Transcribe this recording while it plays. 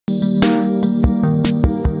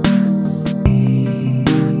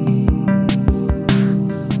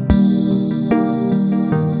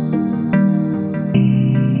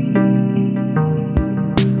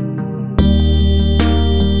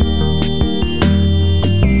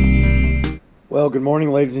Well, good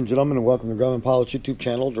morning, ladies and gentlemen, and welcome to the Grumman Pilots YouTube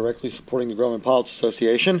channel, directly supporting the Grumman Pilots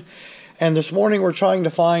Association. And this morning we're trying to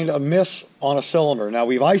find a miss on a cylinder. Now,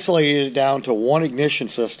 we've isolated it down to one ignition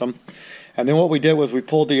system, and then what we did was we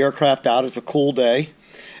pulled the aircraft out. It's a cool day,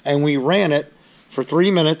 and we ran it for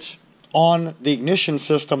 3 minutes on the ignition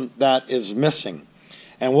system that is missing.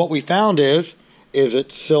 And what we found is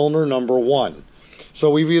it's cylinder number 1.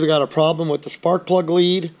 So we've either got a problem with the spark plug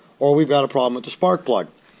lead, or we've got a problem with the spark plug.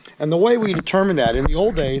 And the way we determine that, in the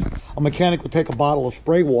old days, a mechanic would take a bottle of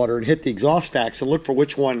spray water and hit the exhaust stacks and look for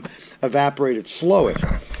which one evaporated slowest.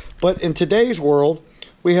 But in today's world,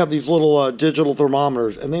 we have these little digital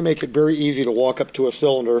thermometers, and they make it very easy to walk up to a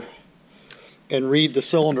cylinder and read the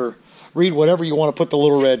cylinder, read whatever you want to put the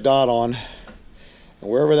little red dot on.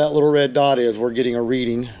 And wherever that little red dot is, we're getting a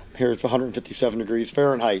reading. Here it's 157 degrees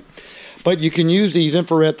Fahrenheit. But you can use these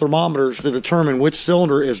infrared thermometers to determine which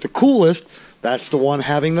cylinder is the coolest. That's the one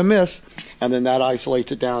having the miss, and then that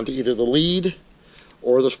isolates it down to either the lead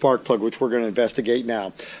or the spark plug, which we're going to investigate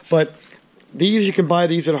now. But these, you can buy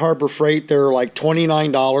these at Harbor Freight. They're like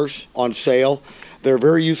 $29 on sale. They're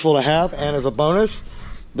very useful to have, and as a bonus,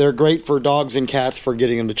 they're great for dogs and cats for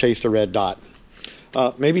getting them to chase the red dot.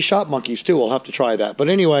 Maybe shop monkeys too. We'll have to try that. But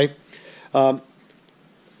anyway,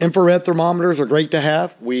 infrared thermometers are great to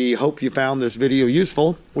have. We hope you found this video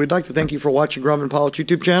useful. We'd like to thank you for watching Grumman Pilots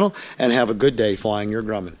YouTube channel, and have a good day flying your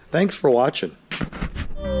Grumman. Thanks for watching.